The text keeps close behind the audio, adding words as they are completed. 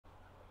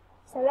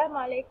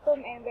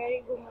Assalamualaikum and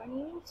very good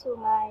morning to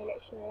my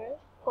lecturer.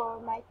 For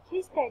my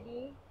case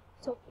study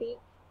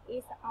topic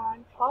is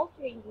on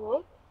faltering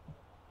growth.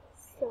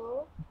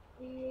 So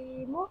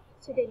we move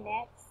to the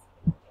next.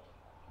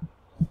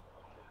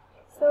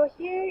 So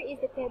here is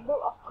the table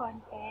of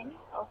content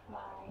of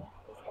my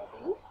case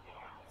study.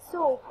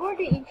 So for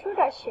the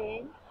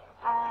introduction,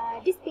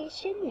 this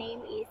patient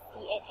name is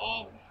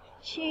C.N.N.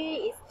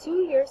 She is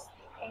 2 years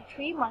and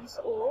 3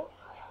 months old,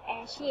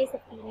 and she is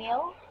a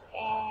female,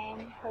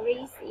 and her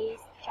race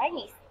is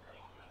Chinese.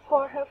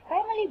 For her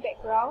family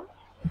background,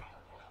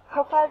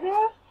 her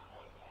father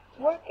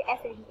worked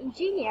as an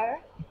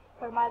engineer,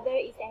 her mother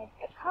is an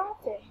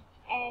accountant,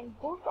 and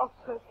both of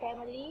her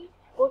parents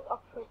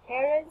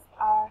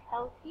are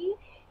healthy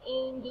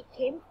and they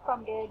came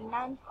from the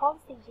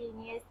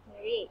non-consanguineous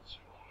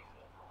marriage.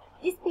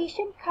 This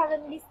patient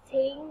currently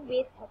staying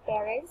with her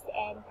parents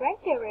and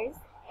grandparents,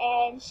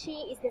 and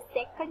she is the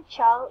second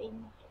child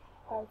in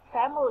her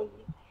family,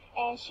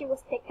 and she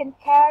was taken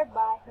care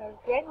by her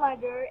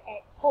grandmother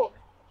at home.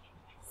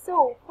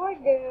 So for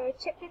the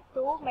chapter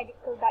 2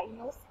 medical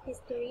diagnosis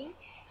history,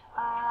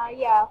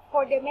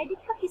 for the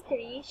medical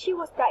history, she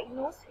was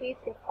diagnosed with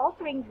the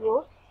faltering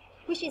growth,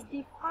 which is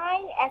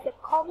defined as a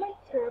common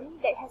term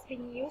that has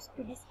been used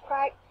to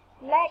describe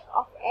lack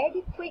of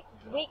adequate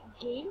weight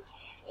gain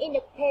in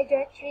a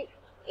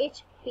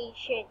pediatric-aged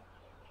patient.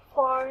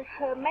 For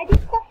her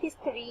medical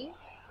history,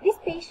 this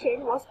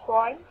patient was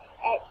born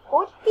at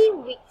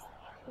 40 weeks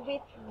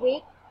with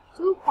weight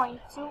 2.2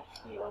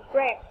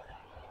 kg.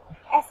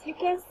 As you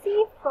can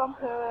see from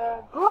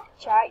her growth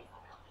chart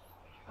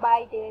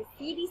by the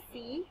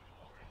CDC,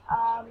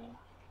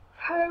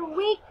 her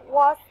weight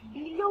was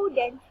below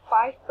than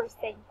 5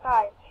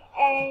 percentile.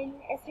 And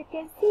as you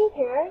can see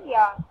here,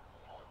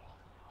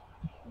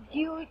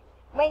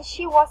 when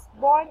she was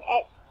born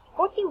at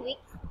 40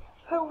 weeks,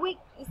 her weight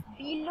is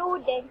below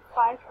than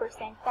 5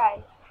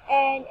 percentile.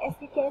 And as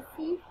you can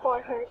see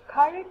for her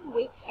current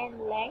weight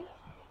and length,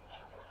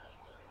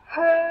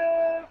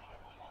 her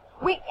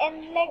weight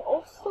and length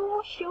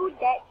also show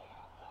that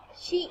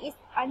she is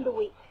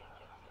underweight.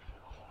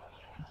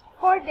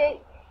 For the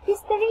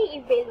history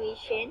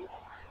evaluation,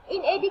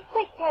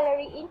 inadequate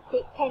calorie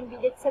intake can be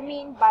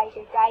determined by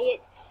the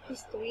diet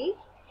history,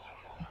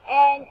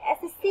 and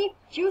excessive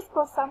juice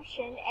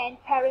consumption and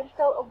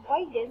parental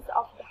avoidance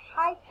of the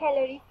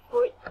high-calorie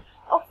food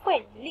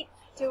often lead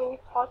to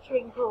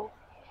faltering growth,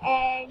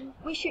 and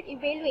we should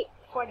evaluate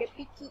for the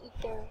picky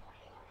eater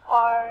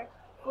or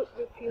food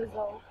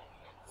refusal.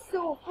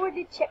 So for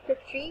the chapter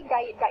 3,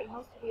 diet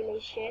diagnosis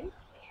relation,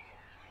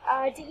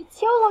 the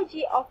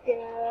etiology of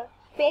the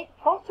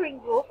faltering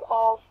growth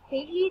or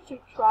failure to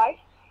thrive,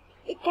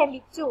 it can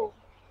be two,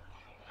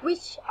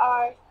 which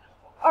are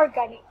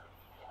organic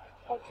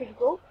faltering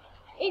growth,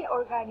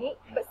 inorganic,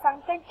 but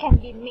sometimes can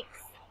be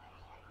mixed.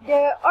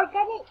 The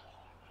organic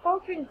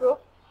faltering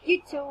growth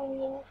due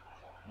to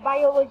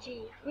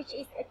biology, which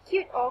is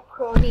acute or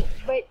chronic,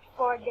 but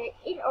for the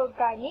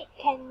inorganic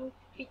can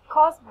be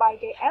caused by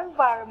the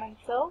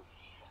environmental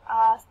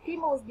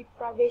stimulus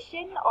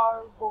deprivation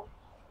or both.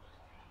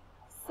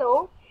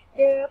 So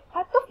the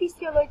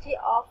pathophysiology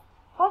of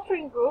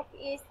faltering growth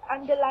is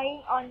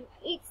underlying on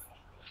its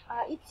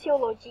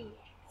etiology.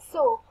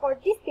 So for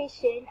this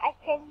patient, I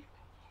can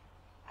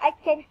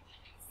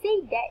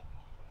say that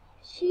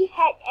she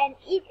had an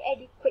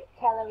inadequate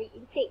calorie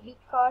intake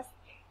because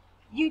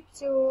due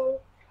to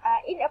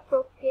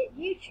inappropriate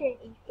nutrient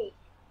intake.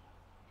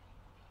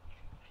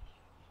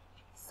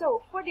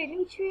 So for the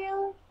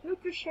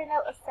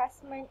nutritional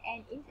assessment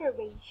and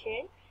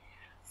intervention,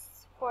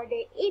 for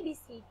the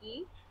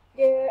ABCD,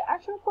 the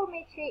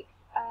anthropometric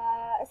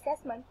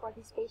assessment for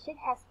this patient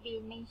has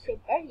been mentioned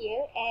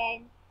earlier,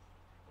 and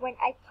when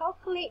I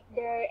calculate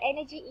the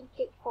energy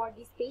intake for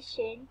this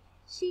patient,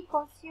 she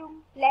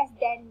consumed less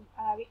than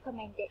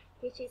recommended,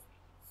 which is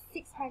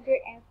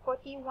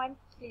 641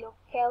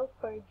 kcal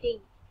per day.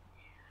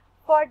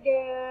 For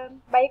the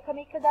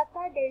biochemical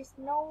data, there is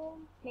no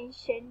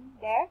mention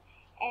there,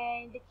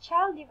 and the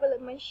child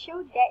development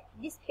showed that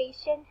this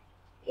patient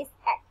is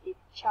active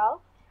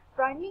child,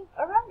 running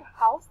around the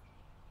house.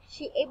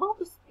 She able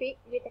to speak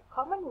with the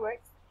common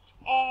words,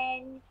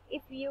 and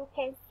if you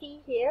can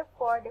see here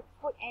for the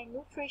food and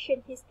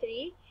nutrition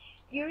history,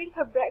 during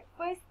her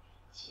breakfast,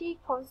 she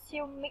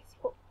consumed mixed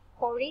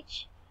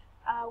porridge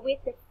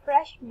with the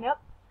fresh milk.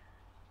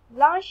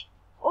 Lunch,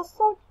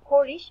 also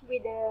porridge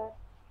with the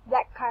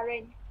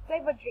blackcurrant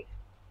flavored drink.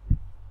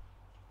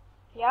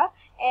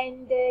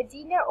 And the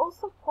dinner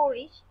also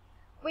porridge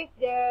with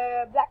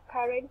the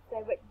blackcurrant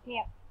flavored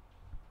milk.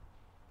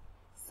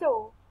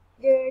 So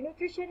the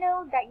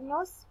nutritional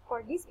diagnosis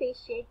for this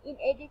patient,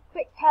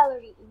 inadequate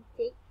calorie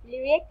intake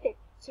related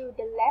to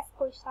the less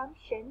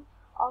consumption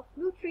of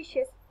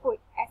nutritious food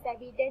as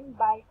evident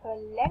by her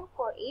length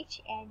for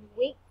age and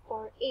weight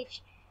for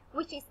age,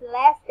 which is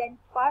less than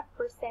 5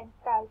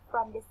 percentile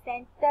from the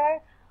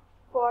Center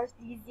for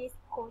Disease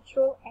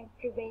Control and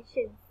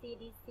Prevention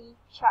 (CDC)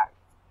 chart.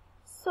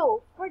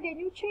 So for the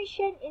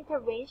nutrition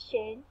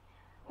intervention,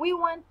 we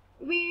want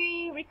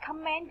we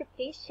recommend the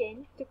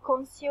patient to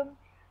consume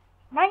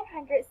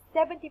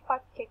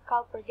 975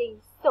 kcal per day.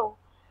 So,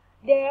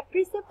 the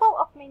principle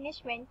of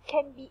management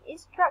can be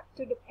instruct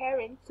to the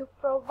parent to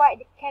provide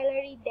the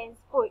calorie-dense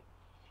food,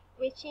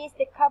 which is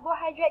the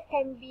carbohydrate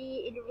can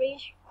be in the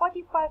range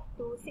 45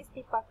 to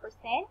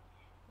 65%,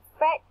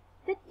 fat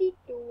 30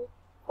 to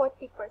 40%,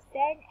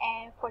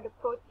 and for the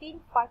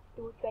protein 5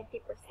 to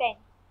 20%.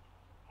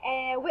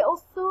 And we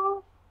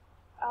also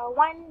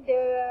want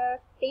the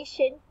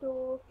patient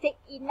to take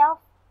enough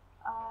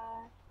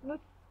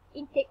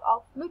intake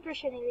of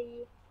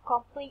nutritionally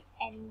complete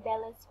and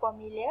balanced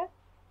formula,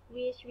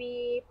 which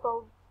we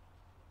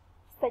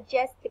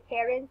suggest the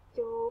parents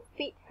to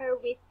feed her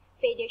with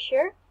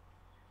Pediasure.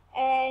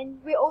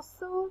 And we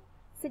also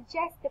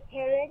suggest the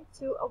parent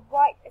to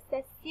avoid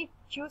excessive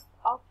use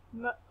of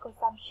milk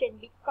consumption,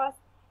 because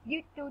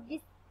due to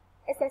this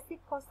excessive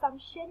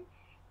consumption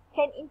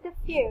can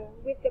interfere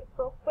with the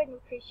proper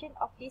nutrition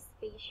of this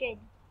patient.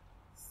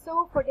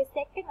 So for the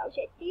second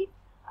objective,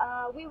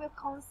 we will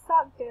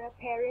consult the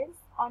parents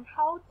on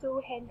how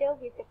to handle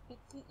with the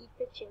picky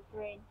eater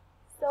children.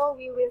 So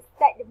we will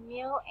set the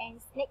meal and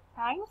snack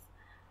times,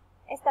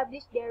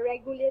 establish the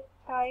regular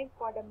time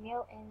for the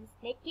meal and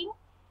snacking.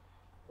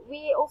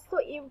 We also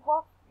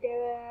involve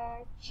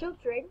the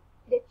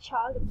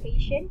child, the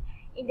patient,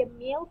 in the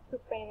meal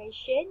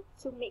preparation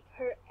to make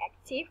her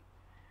active.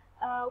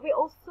 We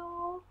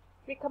also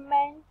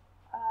recommend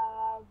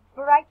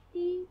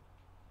variety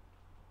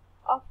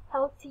of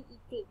healthy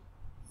eating,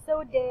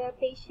 so the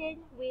patient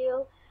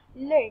will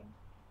learn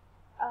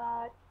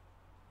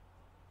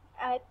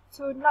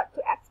to not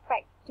to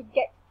expect to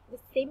get the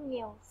same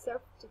meal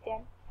served to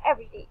them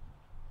every day.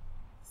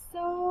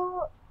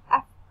 So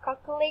I've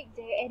calculated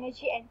the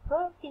energy and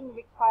protein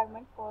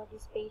requirement for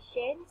this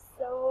patient.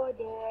 So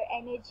the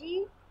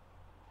energy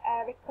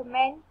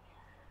recommend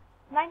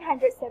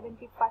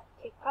 975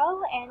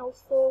 kcal and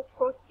also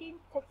protein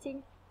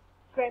 13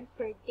 gram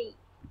per day.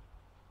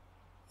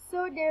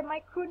 So the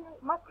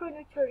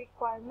macronutrient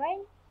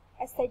requirement,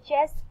 I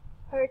suggest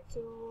her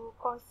to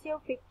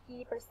consume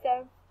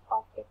 50%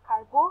 of the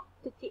carbo,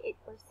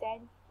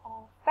 38%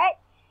 of fat,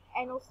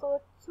 and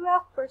also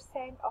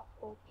 12% of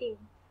protein.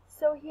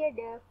 So here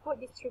the food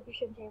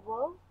distribution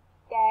table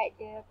that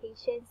the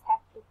patients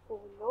have to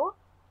follow.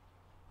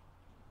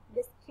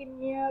 The skim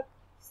milk,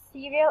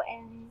 cereal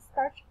and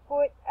starch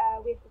food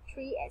with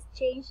 3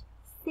 exchange,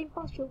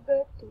 simple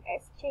sugar 2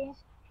 exchange,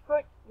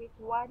 fruit with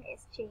 1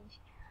 exchange.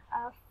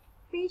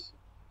 Fish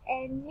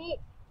and meat,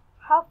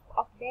 half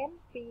of them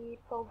we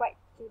provide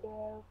to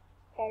the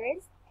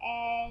parents,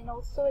 and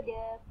also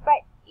the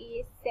fat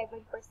is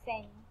 7%.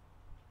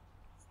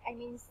 I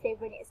mean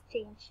 7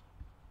 exchange.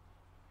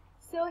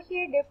 So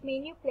here the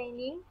menu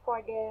planning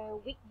for the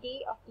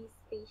weekday of these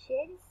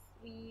patients.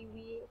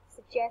 We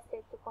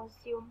suggested to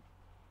consume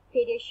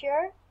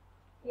Pediasure,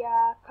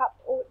 cup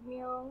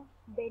oatmeal,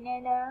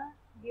 banana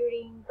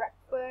during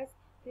breakfast,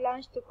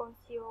 lunch to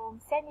consume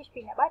sandwich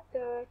peanut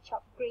butter,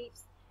 chopped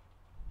grapes,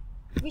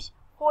 which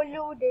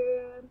follow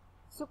the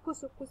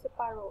suku-suku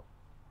separuh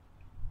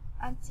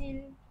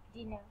until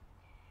dinner.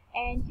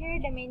 And here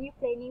the menu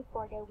planning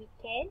for the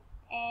weekend,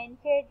 and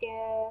here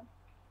the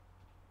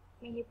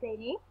menu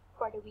planning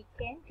for the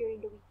weekend,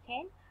 during the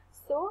weekend.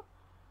 So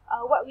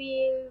what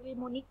we will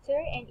monitor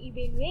and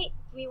evaluate,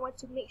 we want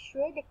to make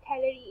sure the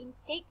calorie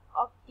intake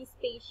of this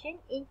patient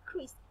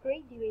increase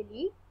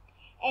gradually,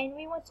 and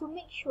we want to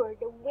make sure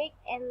the weight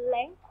and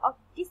length of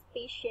this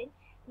patient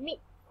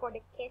meet for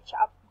the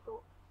catch-up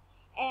group.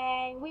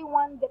 And we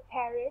want the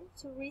parent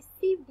to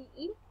receive the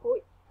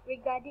input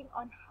regarding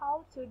on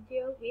how to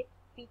deal with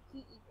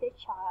picky eater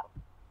child.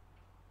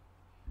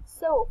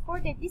 So for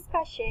the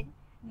discussion,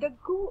 the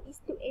goal is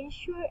to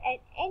ensure an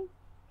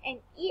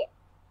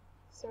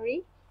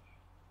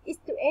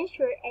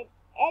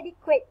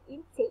adequate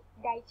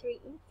dietary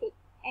intake,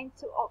 and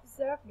to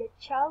observe the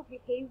child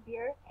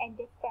behavior and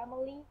the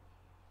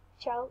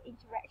family-child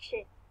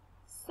interaction.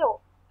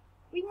 So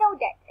we know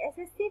that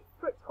excessive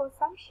fruit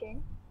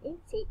consumption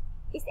intake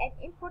is an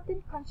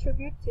important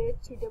contributor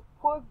to the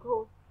poor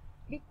growth,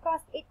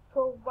 because it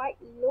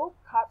provides low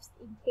carbs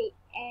intake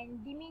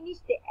and diminish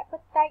the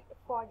appetite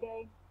for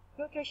the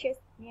nutritious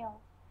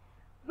meal.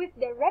 With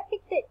the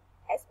repeated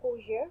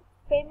exposure,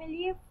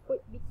 familiar food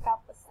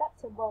becomes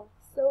acceptable,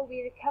 so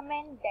we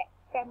recommend that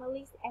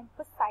families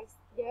emphasize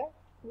the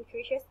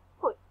nutritious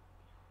food.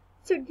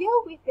 To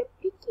deal with the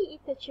picky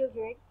eater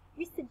children,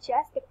 we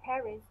suggest the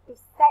parents to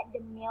set the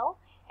meal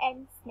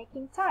and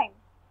snacking time,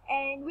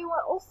 and we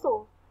will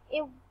also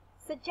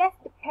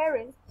suggest the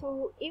parents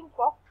to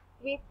involve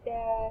with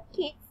the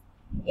kids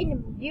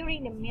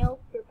during the meal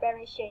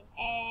preparation,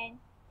 and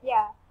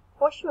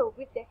for sure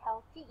with the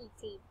healthy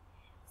eating.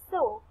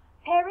 So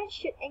parents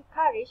should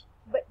encourage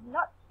but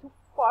not to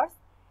force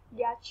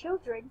their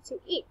children to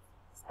eat.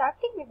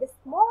 Starting with a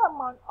small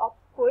amount of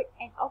food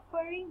and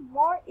offering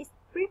more is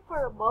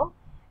preferable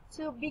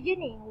to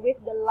beginning with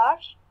the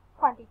large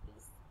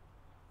quantities.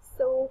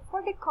 So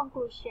for the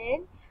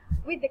conclusion,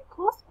 with the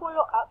close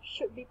follow-up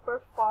should be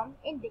performed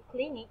in the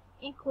clinic,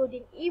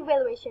 including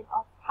evaluation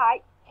of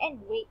height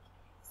and weight.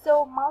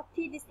 So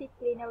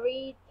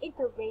multidisciplinary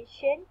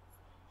interventions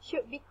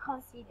should be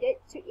considered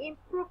to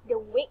improve the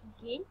weight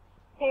gain,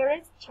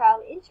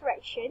 parent-child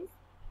interactions,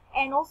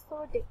 and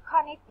also the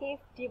cognitive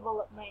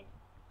development.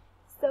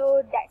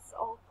 So that's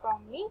all